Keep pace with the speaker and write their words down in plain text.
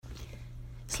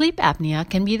Sleep apnea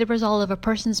can be the result of a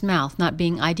person's mouth not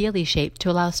being ideally shaped to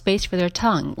allow space for their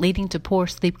tongue, leading to poor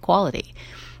sleep quality.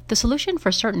 The solution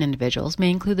for certain individuals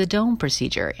may include the DOME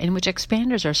procedure, in which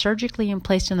expanders are surgically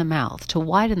placed in the mouth to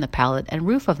widen the palate and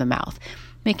roof of the mouth,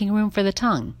 making room for the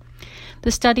tongue.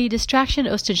 The study Distraction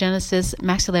Osteogenesis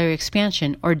Maxillary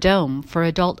Expansion, or DOME, for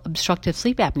adult obstructive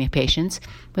sleep apnea patients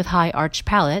with high arched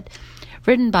palate,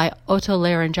 written by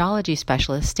otolaryngology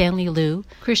specialists Stanley Liu,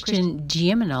 Christian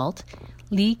Gieminault,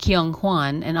 Li Kyung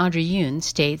Hwan, and Audrey Yoon,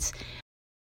 states,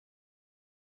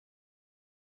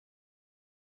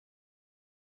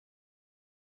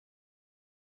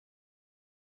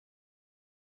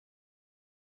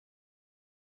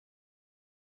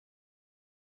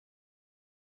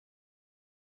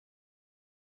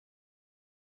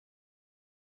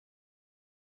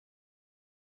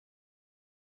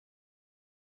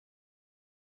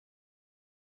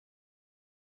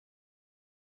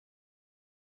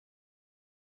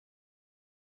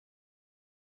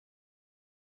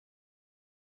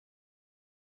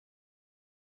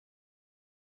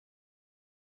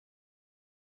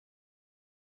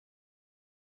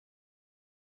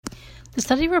 The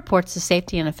study reports the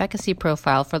safety and efficacy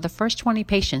profile for the first 20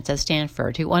 patients at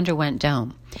Stanford who underwent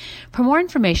DOME. For more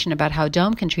information about how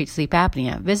DOME can treat sleep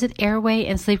apnea, visit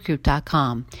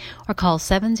airwayandsleepgroup.com or call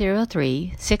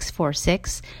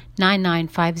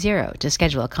 703-646-9950 to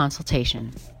schedule a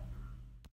consultation.